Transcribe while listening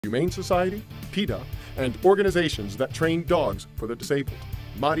Humane Society, PETA, and organizations that train dogs for the disabled.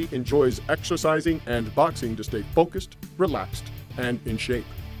 Mari enjoys exercising and boxing to stay focused, relaxed, and in shape.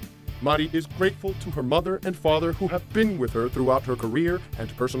 Mari is grateful to her mother and father who have been with her throughout her career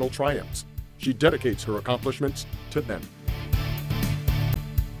and personal triumphs. She dedicates her accomplishments to them.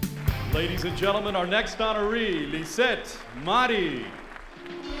 Ladies and gentlemen, our next honoree, Lisette Mari.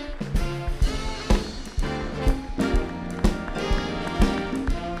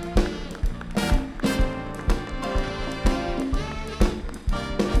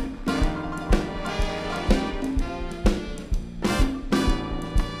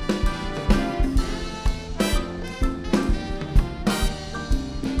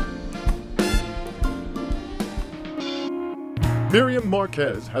 Miriam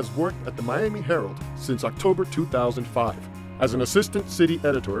Marquez has worked at the Miami Herald since October 2005. As an assistant city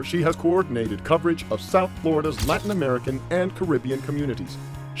editor, she has coordinated coverage of South Florida's Latin American and Caribbean communities.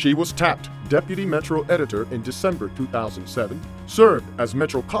 She was tapped deputy Metro editor in December 2007, served as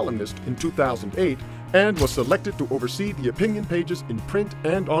Metro columnist in 2008, and was selected to oversee the opinion pages in print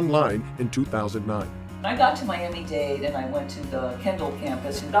and online in 2009. I got to Miami-Dade and I went to the Kendall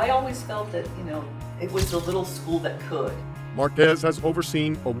campus, and I always felt that, it was the little school that could. Marquez has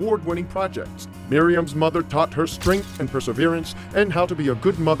overseen award-winning projects. Miriam's mother taught her strength and perseverance and how to be a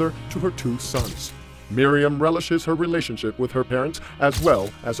good mother to her two sons. Miriam relishes her relationship with her parents as well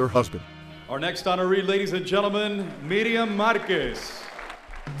as her husband. Our next honoree, ladies and gentlemen, Miriam Marquez.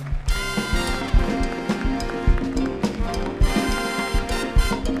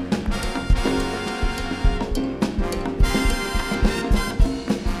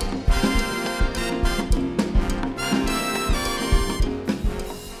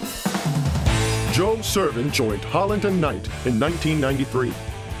 Joe Servin joined Holland & Knight in 1993.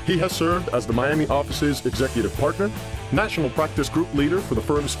 He has served as the Miami office's executive partner, national practice group leader for the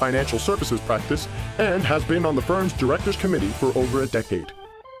firm's financial services practice, and has been on the firm's directors committee for over a decade.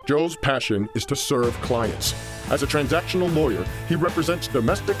 Joe's passion is to serve clients. As a transactional lawyer, he represents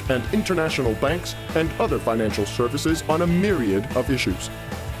domestic and international banks and other financial services on a myriad of issues.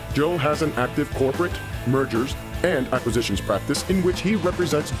 Joe has an active corporate, mergers, and acquisitions practice in which he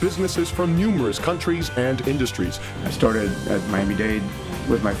represents businesses from numerous countries and industries. I started at Miami-Dade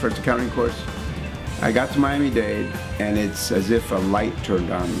with my first accounting course. I got to Miami-Dade and it's as if a light turned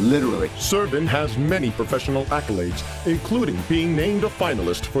on, literally. Servin has many professional accolades, including being named a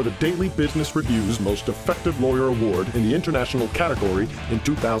finalist for the Daily Business Review's Most Effective Lawyer Award in the international category in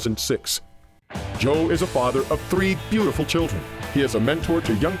 2006. Joe is a father of 3 beautiful children. He is a mentor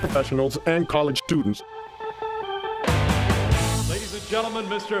to young professionals and college students. Ladies and gentlemen,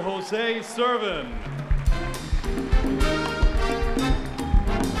 Mr. Jose Servin.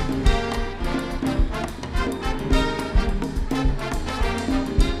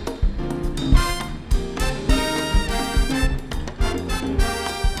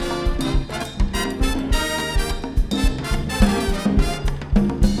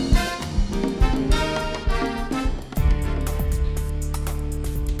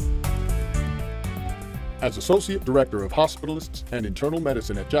 As Associate Director of Hospitalists and Internal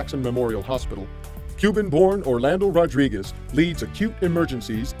Medicine at Jackson Memorial Hospital, Cuban-born Orlando Rodriguez leads acute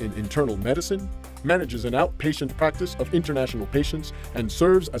emergencies in internal medicine, manages an outpatient practice of international patients, and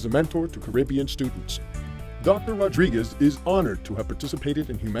serves as a mentor to Caribbean students. Dr. Rodriguez is honored to have participated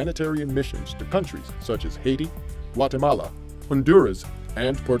in humanitarian missions to countries such as Haiti, Guatemala, Honduras,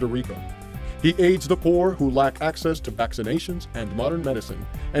 and Puerto Rico. He aids the poor who lack access to vaccinations and modern medicine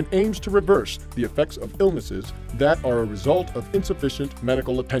and aims to reverse the effects of illnesses that are a result of insufficient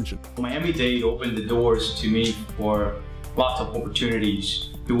medical attention. Miami-Dade opened the doors to me for lots of opportunities.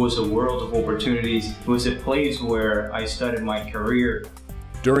 It was a world of opportunities. It was a place where I started my career.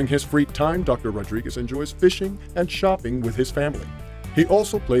 During his free time, Dr. Rodriguez enjoys fishing and shopping with his family. He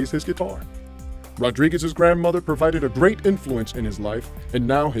also plays his guitar. Rodriguez's grandmother provided a great influence in his life, and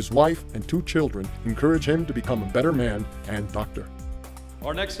now his wife and 2 children encourage him to become a better man and doctor.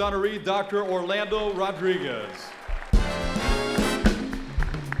 Our next honoree, Dr. Orlando Rodriguez.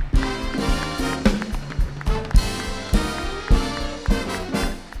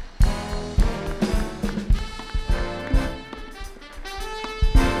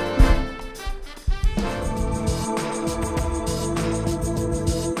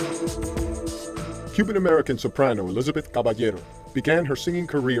 Cuban-American soprano Elizabeth Caballero began her singing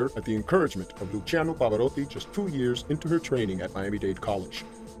career at the encouragement of Luciano Pavarotti just 2 years into her training at Miami-Dade College.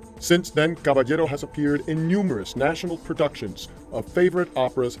 Since then, Caballero has appeared in numerous national productions of favorite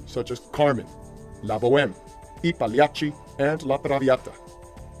operas such as Carmen, La Bohème, I Pagliacci, and La Traviata.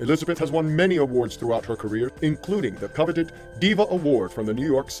 Elizabeth has won many awards throughout her career, including the coveted Diva Award from the New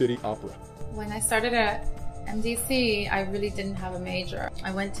York City Opera. When I started at MDC, I really didn't have a major.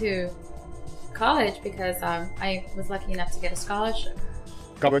 I went to college because I was lucky enough to get a scholarship.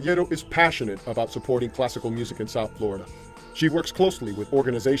 Caballero is passionate about supporting classical music in South Florida. She works closely with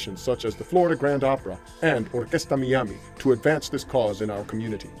organizations such as the Florida Grand Opera and Orquesta Miami to advance this cause in our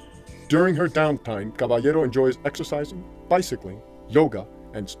community. During her downtime, Caballero enjoys exercising, bicycling, yoga,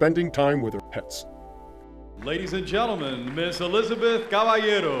 and spending time with her pets. Ladies and gentlemen, Miss Elizabeth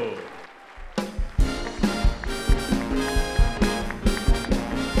Caballero.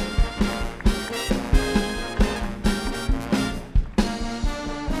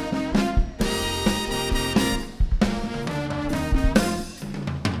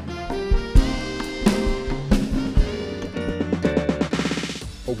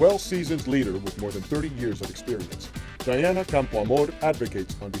 A well-seasoned leader with more than 30 years of experience, Diana Campoamor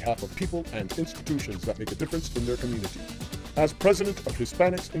advocates on behalf of people and institutions that make a difference in their community. As president of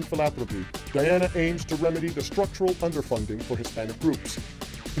Hispanics in Philanthropy, Diana aims to remedy the structural underfunding for Hispanic groups.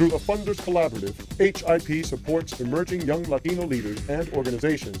 Through the Funders Collaborative, HIP supports emerging young Latino leaders and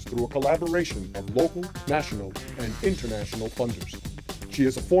organizations through a collaboration of local, national, and international funders. She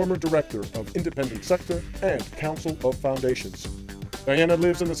is a former director of Independent Sector and Council of Foundations. Diana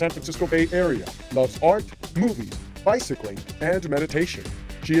lives in the San Francisco Bay Area, loves art, movies, bicycling, and meditation.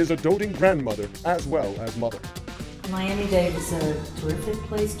 She is a doting grandmother as well as mother. Miami-Dade was a terrific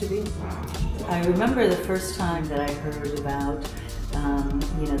place to be. I remember the first time that I heard about,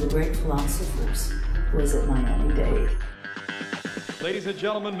 the great philosophers was at Miami-Dade. Ladies and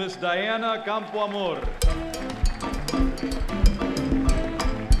gentlemen, Miss Diana Campoamor.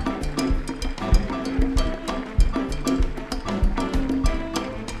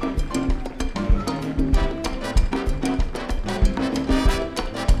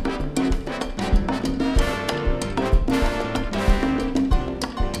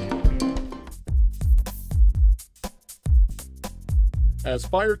 As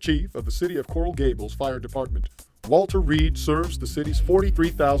fire chief of the City of Coral Gables Fire Department, Walter Reed serves the city's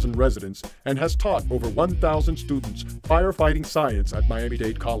 43,000 residents and has taught over 1,000 students firefighting science at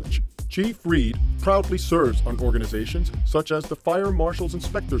Miami-Dade College. Chief Reed proudly serves on organizations such as the Fire Marshals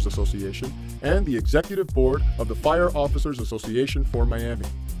Inspectors Association and the Executive Board of the Fire Officers Association for Miami.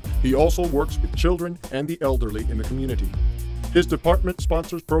 He also works with children and the elderly in the community. His department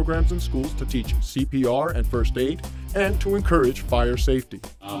sponsors programs in schools to teach CPR and first aid and to encourage fire safety.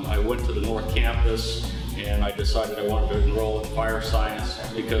 I went to the North Campus and I decided I wanted to enroll in fire science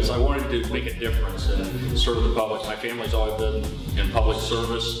because I wanted to make a difference and serve the public. My family's always been in public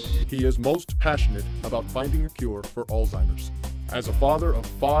service. He is most passionate about finding a cure for Alzheimer's. As a father of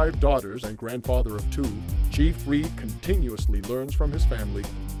 5 daughters and grandfather of 2, Chief Reed continuously learns from his family,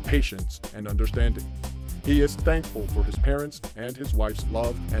 patience, and understanding. He is thankful for his parents and his wife's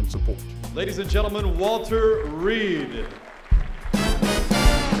love and support. Ladies and gentlemen, Walter Reed.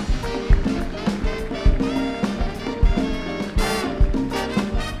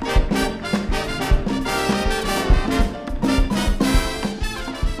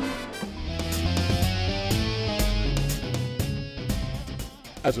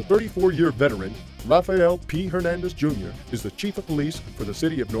 As a 34-year veteran, Rafael P. Hernandez Jr. is the chief of police for the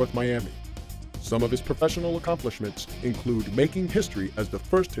city of North Miami. Some of his professional accomplishments include making history as the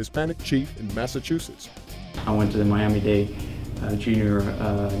first Hispanic chief in Massachusetts. I went to the Miami-Dade Junior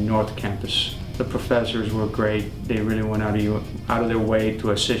North Campus. The professors were great. They really went out of their way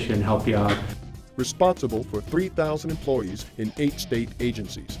to assist you and help you out. Responsible for 3,000 employees in 8 state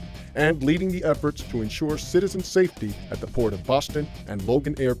agencies, and leading the efforts to ensure citizen safety at the Port of Boston and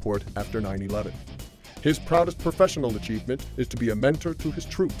Logan Airport after 9/11. His proudest professional achievement is to be a mentor to his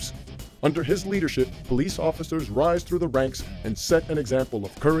troops. Under his leadership, police officers rise through the ranks and set an example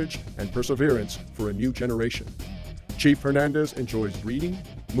of courage and perseverance for a new generation. Chief Hernandez enjoys reading,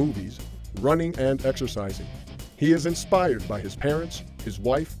 movies, running, and exercising. He is inspired by his parents, his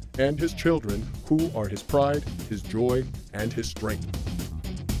wife, and his children, who are his pride, his joy, and his strength.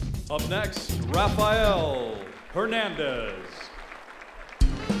 Up next, Rafael Hernandez.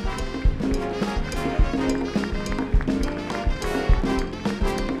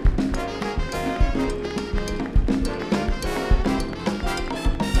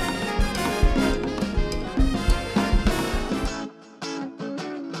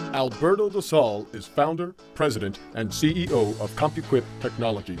 Alberto Dosal is founder, president, and CEO of CompuQuip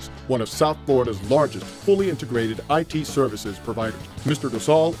Technologies, one of South Florida's largest fully integrated IT services providers. Mr.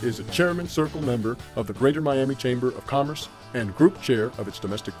 Dosal is a chairman circle member of the Greater Miami Chamber of Commerce and group chair of its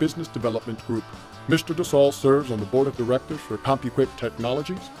domestic business development group. Mr. Dosal serves on the board of directors for CompuQuip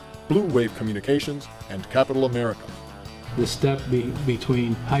Technologies, Blue Wave Communications, and Capital America. The step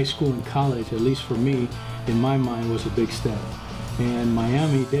between high school and college, at least for me, in my mind, was a big step. And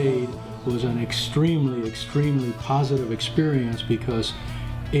Miami-Dade was an extremely, extremely positive experience because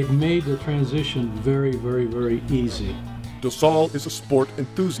it made the transition very, very, very easy. Dosal is a sport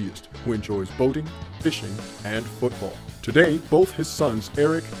enthusiast who enjoys boating, fishing, and football. Today, both his sons,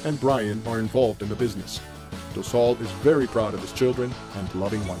 Eric and Brian, are involved in the business. Dosal is very proud of his children and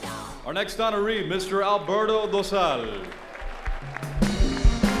loving wife. Our next honoree, Mr. Alberto Dosal.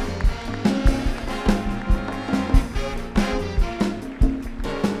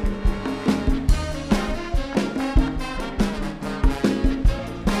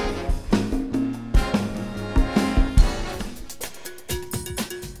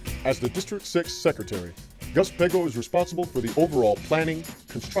 As the District 6 Secretary, Gus Pego is responsible for the overall planning,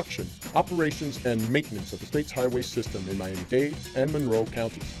 construction, operations, and maintenance of the state's highway system in Miami-Dade and Monroe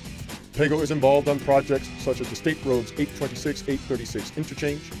counties. Pego is involved on projects such as the State Roads 826-836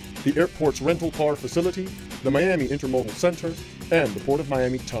 interchange, the airport's rental car facility, the Miami Intermodal Center, and the Port of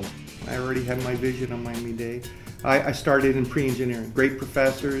Miami Tunnel. I already had my vision on Miami-Dade. I started in pre-engineering. Great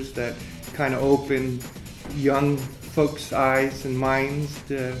professors that kind of opened young folks' eyes and minds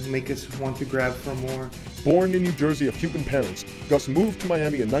to make us want to grab for more. Born in New Jersey of Cuban parents, Gus moved to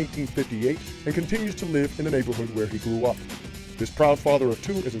Miami in 1958 and continues to live in the neighborhood where he grew up. This proud father of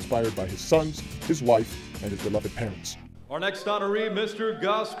two is inspired by his sons, his wife, and his beloved parents. Our next honoree, Mr.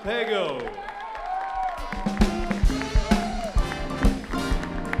 Gus Pego.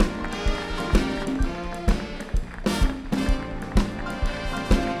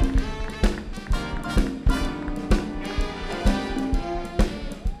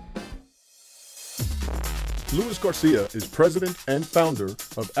 Luis Garcia is president and founder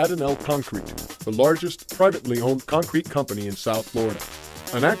of Adenel Concrete, the largest privately owned concrete company in South Florida.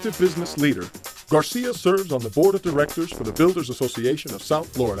 An active business leader, Garcia serves on the board of directors for the Builders Association of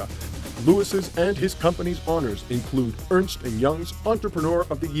South Florida. Luis's and his company's honors include Ernst & Young's Entrepreneur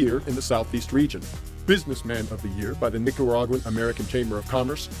of the Year in the Southeast region, Businessman of the Year by the Nicaraguan American Chamber of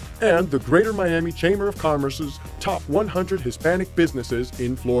Commerce, and the Greater Miami Chamber of Commerce's Top 100 Hispanic Businesses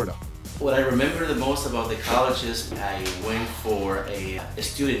in Florida. What I remember the most about the college is I went for a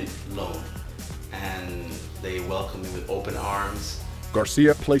student loan and they welcomed me with open arms.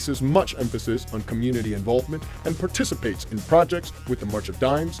 Garcia places much emphasis on community involvement and participates in projects with the March of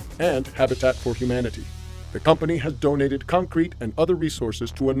Dimes and Habitat for Humanity. The company has donated concrete and other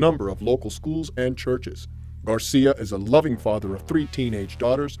resources to a number of local schools and churches. Garcia is a loving father of 3 teenage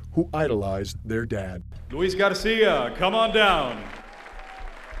daughters who idolize their dad. Luis Garcia, come on down.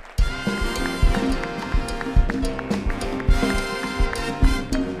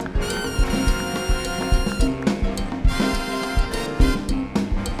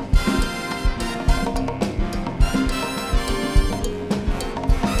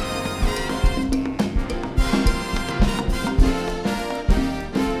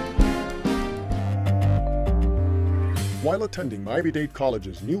 While attending Miami-Dade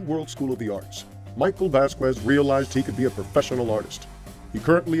College's New World School of the Arts, Michael Vasquez realized he could be a professional artist. He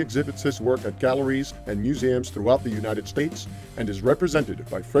currently exhibits his work at galleries and museums throughout the United States and is represented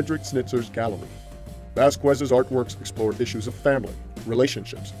by Frederick Schnitzer's Gallery. Vasquez's artworks explore issues of family,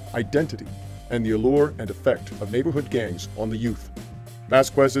 relationships, identity, and the allure and effect of neighborhood gangs on the youth.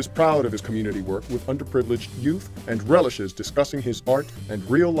 Vasquez is proud of his community work with underprivileged youth and relishes discussing his art and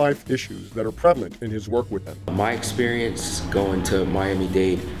real-life issues that are prevalent in his work with them. My experience going to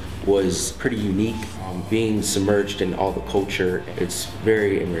Miami-Dade was pretty unique. Being submerged in all the culture, it's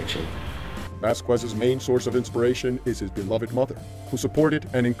very enriching. Vasquez's main source of inspiration is his beloved mother, who supported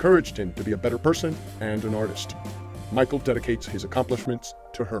and encouraged him to be a better person and an artist. Michael dedicates his accomplishments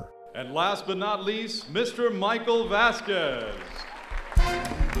to her. And last but not least, Mr. Michael Vasquez.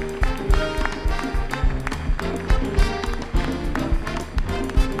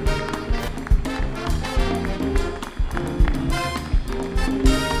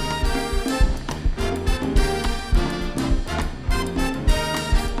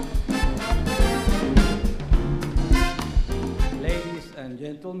 Ladies and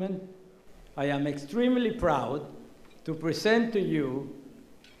gentlemen, I am extremely proud to present to you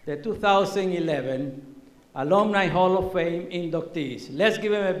the 2011 Alumni Hall of Fame inductees. Let's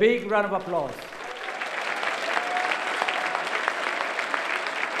give them a big round of applause.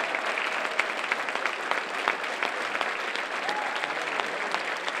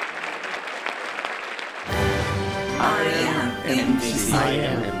 I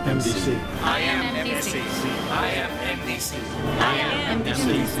am MDC. I am MDC. I am MDC. I am MDC.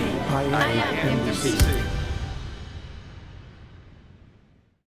 I am MDC.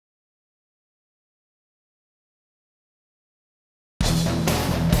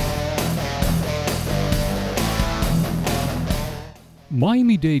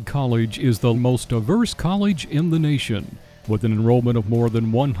 Miami-Dade College is the most diverse college in the nation. With an enrollment of more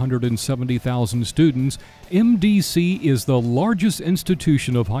than 170,000 students, MDC is the largest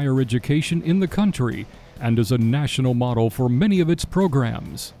institution of higher education in the country and is a national model for many of its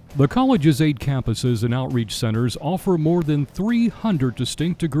programs. The college's 8 campuses and outreach centers offer more than 300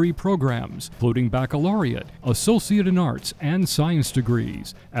 distinct degree programs, including baccalaureate, associate in arts and science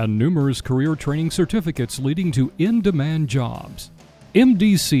degrees, and numerous career training certificates leading to in-demand jobs.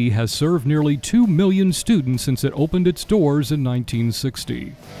 MDC has served nearly 2 million students since it opened its doors in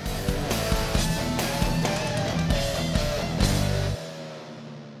 1960.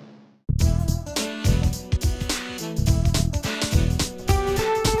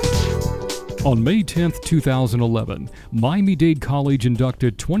 On May 10, 2011, Miami-Dade College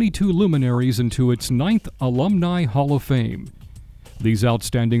inducted 22 luminaries into its 9th Alumni Hall of Fame. These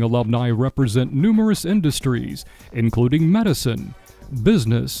outstanding alumni represent numerous industries, including medicine,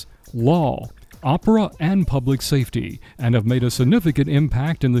 business, law, opera, and public safety, and have made a significant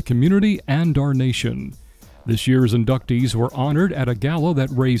impact in the community and our nation. This year's inductees were honored at a gala that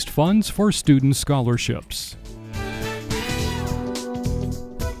raised funds for student scholarships.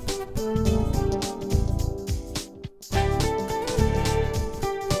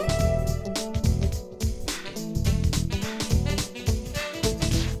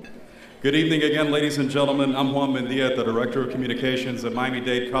 Good evening again, ladies and gentlemen. I'm Juan Mendia, the Director of Communications at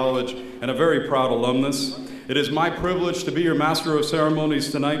Miami-Dade College and a very proud alumnus. It is my privilege to be your Master of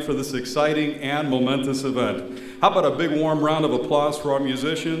Ceremonies tonight for this exciting and momentous event. How about a big warm round of applause for our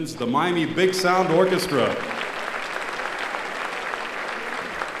musicians, the Miami Big Sound Orchestra.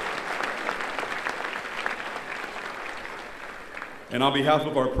 And on behalf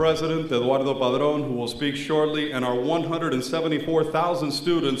of our president, Eduardo Padron, who will speak shortly, and our 174,000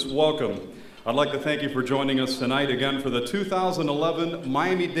 students, welcome. I'd like to thank you for joining us tonight again for the 2011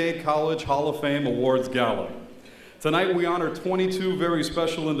 Miami-Dade College Hall of Fame Awards Gala. Tonight we honor 22 very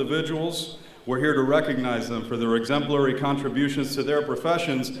special individuals. We're here to recognize them for their exemplary contributions to their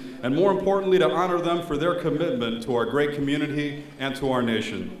professions, and more importantly, to honor them for their commitment to our great community and to our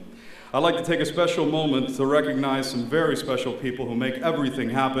nation. I'd like to take a special moment to recognize some very special people who make everything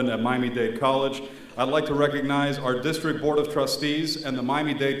happen at Miami-Dade College. I'd like to recognize our District Board of Trustees and the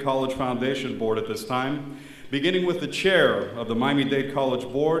Miami-Dade College Foundation Board at this time, beginning with the chair of the Miami-Dade College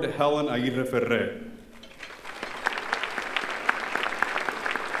Board, Helen Aguirre Ferrer.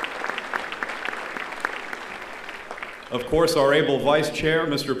 Of course, our able vice chair,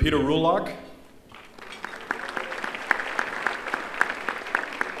 Mr. Peter Rulock.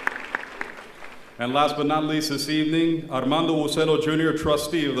 And last but not least this evening, Armando Ucelo Jr.,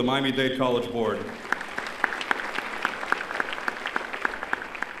 trustee of the Miami-Dade College Board.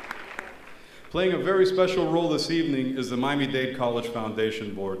 Playing a very special role this evening is the Miami-Dade College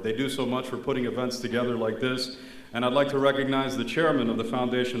Foundation Board. They do so much for putting events together like this. And I'd like to recognize the chairman of the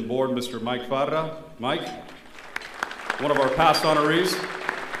Foundation Board, Mr. Mike Farra. Mike, one of our past honorees.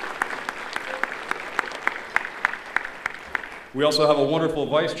 We also have a wonderful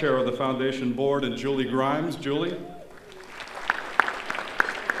vice chair of the Foundation Board, and Julie Grimes. Julie?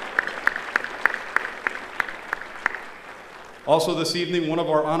 Also this evening, one of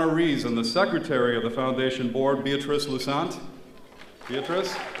our honorees and the secretary of the Foundation Board, Beatrice Lusant.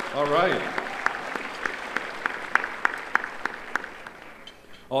 Beatrice? All right.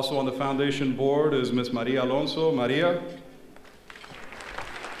 Also on the Foundation Board is Ms. Maria Alonso. Maria?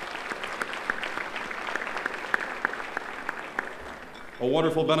 A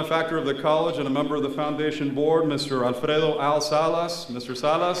wonderful benefactor of the college and a member of the Foundation Board, Mr. Alfredo Al Salas. Mr.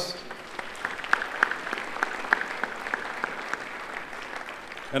 Salas.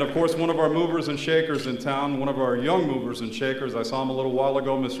 And of course, one of our movers and shakers in town, one of our young movers and shakers, I saw him a little while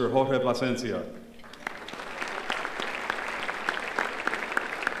ago, Mr. Jorge Plasencia.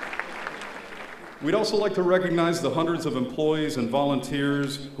 We'd also like to recognize the hundreds of employees and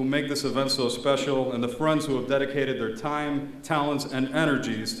volunteers who make this event so special, and the friends who have dedicated their time, talents, and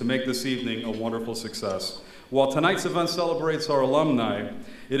energies to make this evening a wonderful success. While tonight's event celebrates our alumni,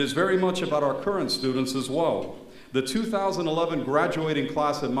 it is very much about our current students as well. The 2011 graduating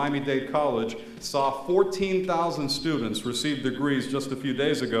class at Miami-Dade College saw 14,000 students receive degrees just a few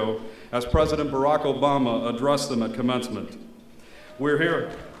days ago as President Barack Obama addressed them at commencement. We're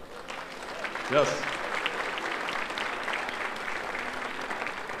here. Yes.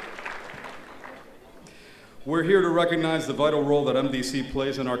 We're here to recognize the vital role that MDC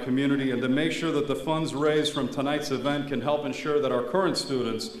plays in our community and to make sure that the funds raised from tonight's event can help ensure that our current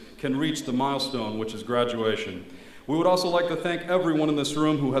students can reach the milestone, which is graduation. We would also like to thank everyone in this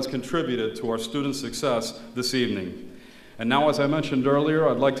room who has contributed to our students' success this evening. And now, as I mentioned earlier,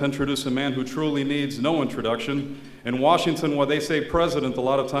 I'd like to introduce a man who truly needs no introduction. In Washington, when they say president, a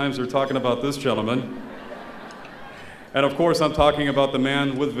lot of times they're talking about this gentleman. And of course, I'm talking about the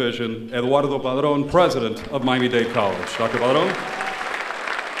man with vision, Eduardo Padron, president of Miami-Dade College. Dr. Padron.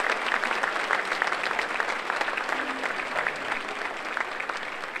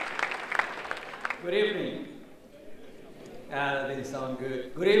 Good evening. That didn't sound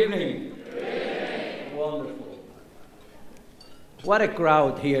good. Good evening. Good evening. Wonderful. What a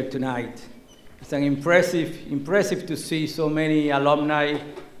crowd here tonight. It's an impressive to see so many alumni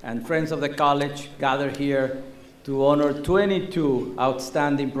and friends of the college gather here to honor 22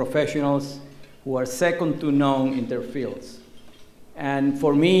 outstanding professionals who are second to none in their fields. And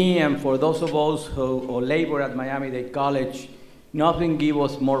for me and for those of us who labor at Miami-Dade College, nothing gives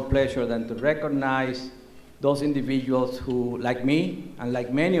us more pleasure than to recognize those individuals who, like me and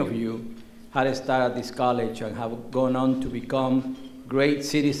like many of you, had started this college and have gone on to become great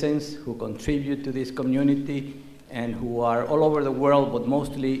citizens who contribute to this community and who are all over the world, but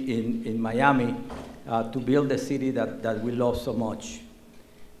mostly in Miami, to build the city that we love so much.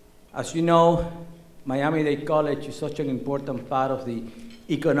 As you know, Miami-Dade College is such an important part of the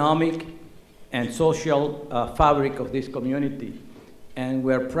economic and social fabric of this community. And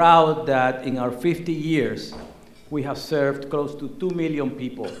we're proud that in our 50 years, we have served close to 2 million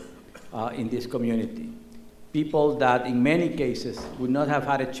people in this community. People that in many cases would not have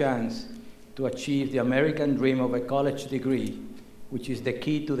had a chance to achieve the American dream of a college degree, which is the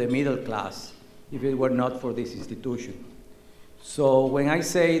key to the middle class, if it were not for this institution. So when I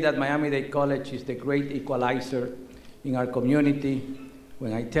say that Miami-Dade College is the great equalizer in our community,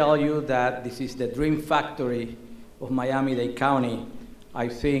 when I tell you that this is the dream factory of Miami-Dade County, I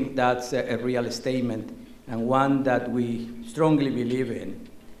think that's a real statement and one that we strongly believe in.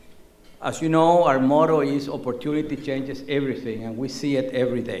 As you know, our motto is opportunity changes everything, and we see it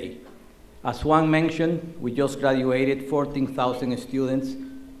every day. As Juan mentioned, we just graduated 14,000 students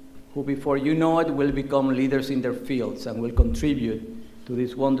who, before you know it, will become leaders in their fields and will contribute to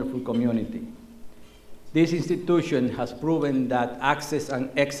this wonderful community. This institution has proven that access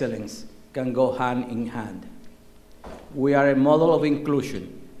and excellence can go hand in hand. We are a model of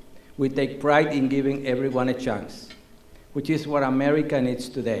inclusion. We take pride in giving everyone a chance, which is what America needs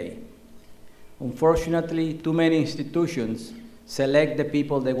today. Unfortunately, too many institutions select the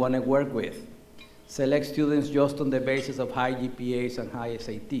people they want to work with, select students just on the basis of high GPAs and high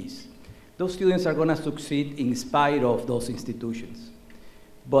SATs. Those students are going to succeed in spite of those institutions.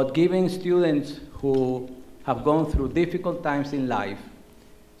 But giving students who have gone through difficult times in life,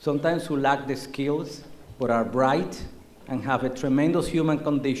 sometimes who lack the skills but are bright and have a tremendous human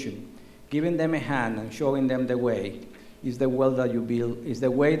condition, giving them a hand and showing them the way is the way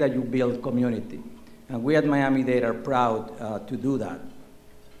that you build community. And we at Miami-Dade are proud to do that.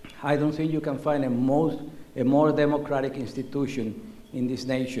 I don't think you can find a more democratic institution in this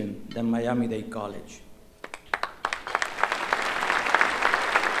nation than Miami-Dade College.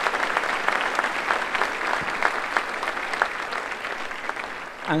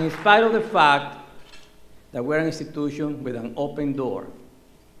 And in spite of the fact that we're an institution with an open door,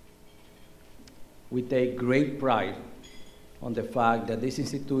 we take great pride on the fact that this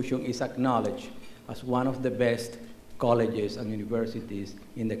institution is acknowledged as one of the best colleges and universities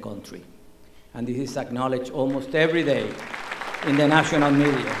in the country. And this is acknowledged almost every day in the national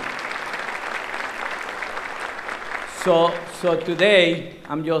media. So today,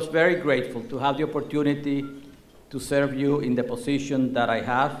 I'm just very grateful to have the opportunity to serve you in the position that I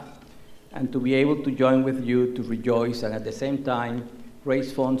have and to be able to join with you to rejoice and at the same time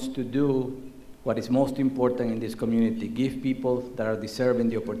raise funds to do what is most important in this community, give people that are deserving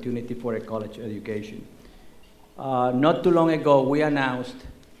the opportunity for a college education. Not too long ago, we announced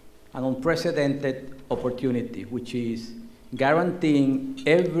an unprecedented opportunity, which is guaranteeing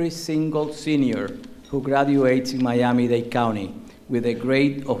every single senior who graduates in Miami-Dade County with a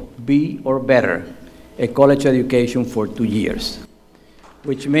grade of B or better, a college education for 2 years,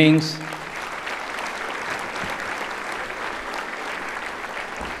 which means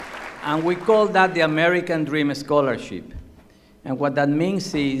and we call that the American Dream Scholarship. And what that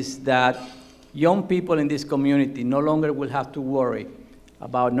means is that young people in this community no longer will have to worry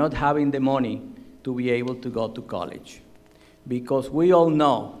about not having the money to be able to go to college. Because we all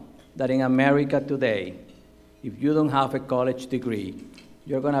know that in America today, if you don't have a college degree,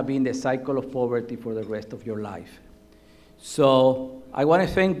 you're going to be in the cycle of poverty for the rest of your life. So I want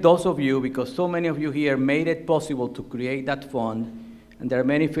to thank those of you, because so many of you here made it possible to create that fund. And there are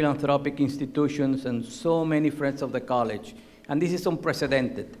many philanthropic institutions and so many friends of the college. And this is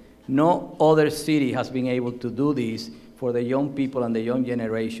unprecedented. No other city has been able to do this for the young people and the young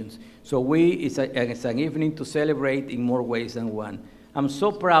generations. So it's an evening to celebrate in more ways than one. I'm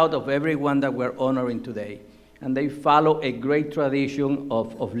so proud of everyone that we're honoring today. And they follow a great tradition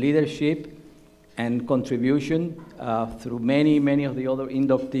of leadership and contribution through many of the other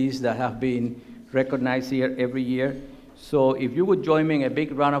inductees that have been recognized here every year. So if you would join me in a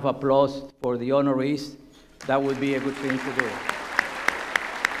big round of applause for the honorees, that would be a good thing to do.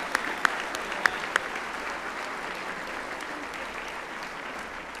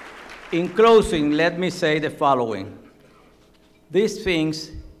 In closing, let me say the following. These things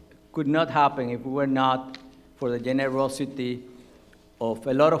could not happen if we were not for the generosity of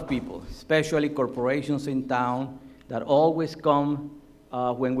a lot of people, especially corporations in town that always come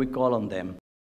when we call on them.